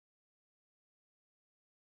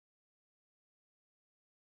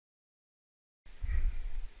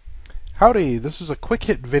Howdy, this is a quick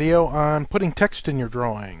hit video on putting text in your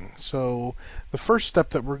drawing. So the first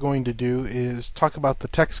step that we're going to do is talk about the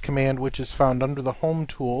text command, which is found under the home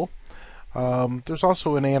tool. There's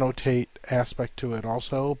also an annotate aspect to it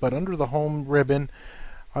also, but under the home ribbon,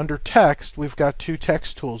 under text, we've got two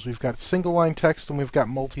text tools. We've got single line text and we've got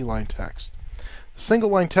multi-line text.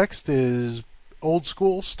 Single line text is old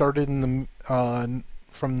school, started in the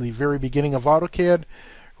from the very beginning of AutoCAD,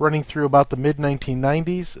 running through about the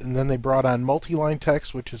mid-1990s, and then they brought on multi-line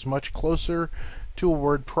text, which is much closer to a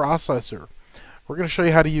word processor. We're going to show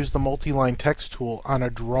you how to use the multi-line text tool on a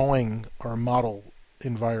drawing or model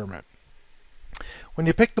environment. When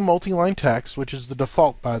you pick the multi-line text, which is the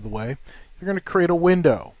default by the way, you're going to create a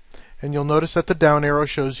window, and you'll notice that the down arrow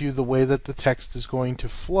shows you the way that the text is going to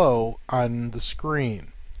flow on the screen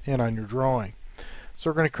and on your drawing. So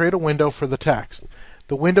we're going to create a window for the text.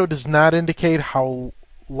 The window does not indicate how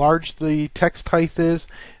large the text height is.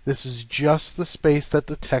 This is just the space that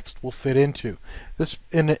the text will fit into. This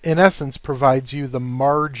in essence provides you the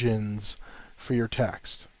margins for your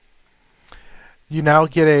text. You now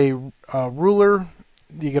get a ruler,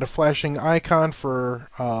 you get a flashing icon for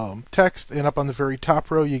text, and up on the very top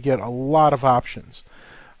row you get a lot of options.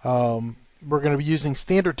 We're going to be using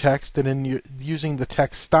standard text, and in using the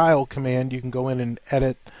text style command you can go in and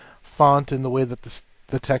edit font in the way that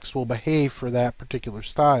the text will behave for that particular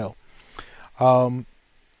style. The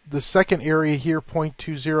second area here,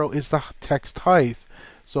 0.20, is the text height.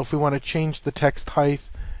 So if we want to change the text height,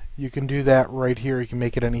 you can do that right here. You can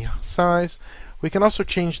make it any size. We can also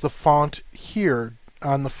change the font here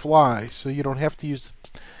on the fly, so you don't have to use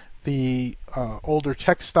the older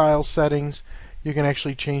text style settings. You can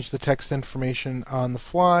actually change the text information on the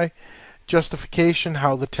fly. Justification,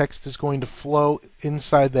 how the text is going to flow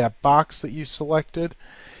inside that box that you selected.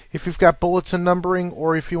 If you've got bullets and numbering,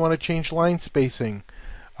 or if you want to change line spacing,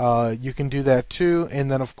 you can do that too. And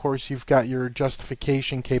then of course you've got your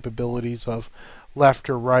justification capabilities of left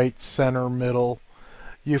or right, center, middle.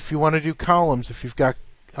 If you want to do columns, if you've got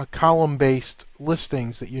column-based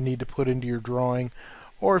listings that you need to put into your drawing,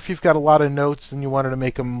 or if you've got a lot of notes and you wanted to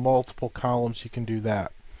make them multiple columns, you can do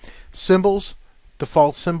that. Symbols,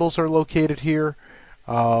 default symbols are located here,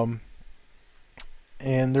 and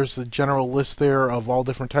there's the general list there of all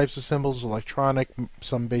different types of symbols, electronic,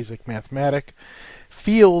 some basic mathematic.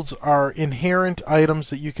 Fields are inherent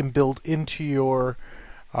items that you can build into your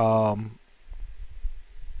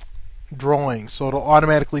drawing, so it'll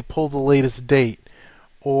automatically pull the latest date,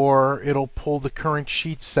 or it'll pull the current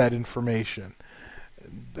sheet set information.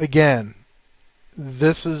 Again,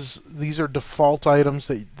 these are default items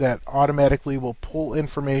that automatically will pull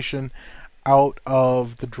information out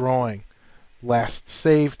of the drawing. Last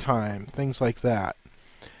save time, things like that.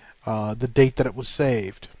 The date that it was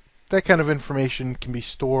saved. That kind of information can be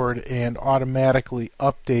stored and automatically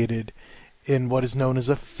updated in what is known as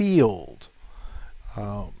a field.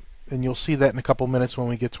 And you'll see that in a couple minutes when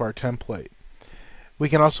we get to our template. We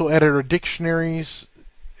can also edit our dictionaries,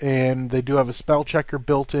 and they do have a spell checker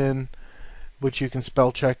built in, which you can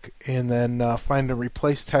spell check and then find and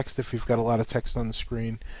replace text if you've got a lot of text on the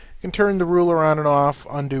screen. You can turn the ruler on and off,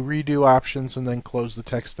 undo, redo options, and then close the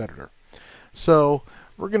text editor. So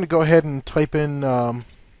we're going to go ahead and type in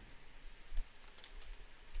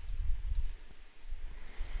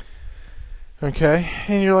okay,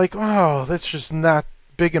 and you're like, oh, that's just not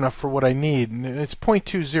big enough for what I need, and it's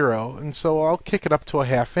 0.20, and so I'll kick it up to a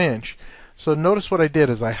 1/2 inch. So notice what I did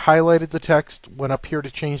is I highlighted the text, went up here to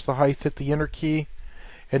change the height, hit the enter key,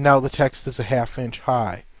 and now the text is a 1/2 inch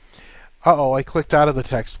high. Uh-oh, I clicked out of the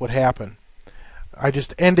text. What happened? I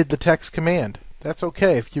just ended the text command. That's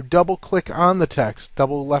okay. If you double click on the text,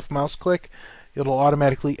 double left mouse click, it'll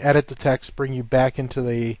automatically edit the text, bring you back into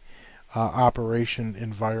the operation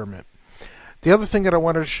environment. The other thing that I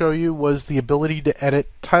wanted to show you was the ability to edit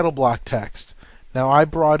title block text. Now I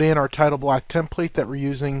brought in our title block template that we're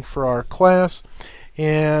using for our class,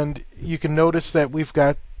 and you can notice that we've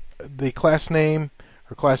got the class name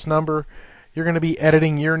or class number. You're going to be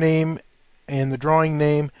editing your name and the drawing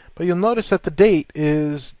name, but you'll notice that the date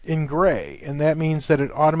is in gray, and that means that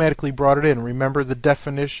it automatically brought it in. Remember the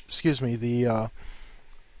definition,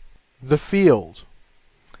 the field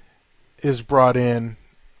is brought in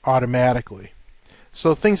automatically.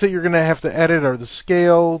 So things that you're going to have to edit are the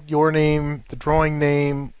scale, your name, the drawing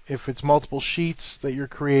name, if it's multiple sheets that you're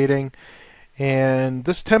creating. And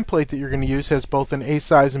this template that you're going to use has both an A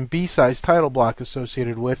size and B size title block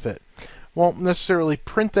associated with it. Won't necessarily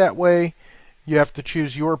print that way. You have to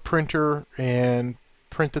choose your printer and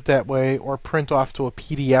print it that way, or print off to a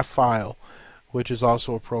PDF file, which is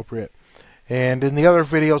also appropriate. And in the other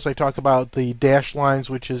videos, I talk about the dashed lines,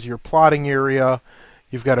 which is your plotting area.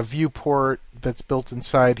 You've got a viewport that's built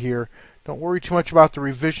inside here. Don't worry too much about the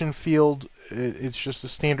revision field. It's just a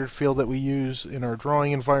standard field that we use in our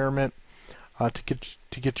drawing environment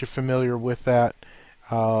to get you familiar with that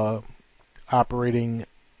operating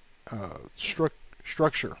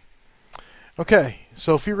structure. Okay,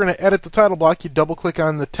 so if you're going to edit the title block, you double click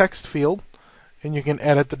on the text field, and you can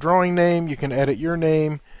edit the drawing name, you can edit your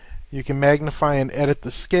name, you can magnify and edit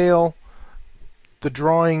the scale. The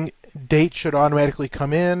drawing date should automatically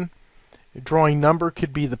come in. The drawing number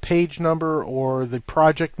could be the page number or the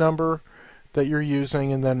project number that you're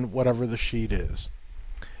using, and then whatever the sheet is.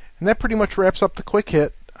 And that pretty much wraps up the quick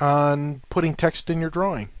hit on putting text in your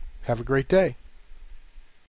drawing. Have a great day.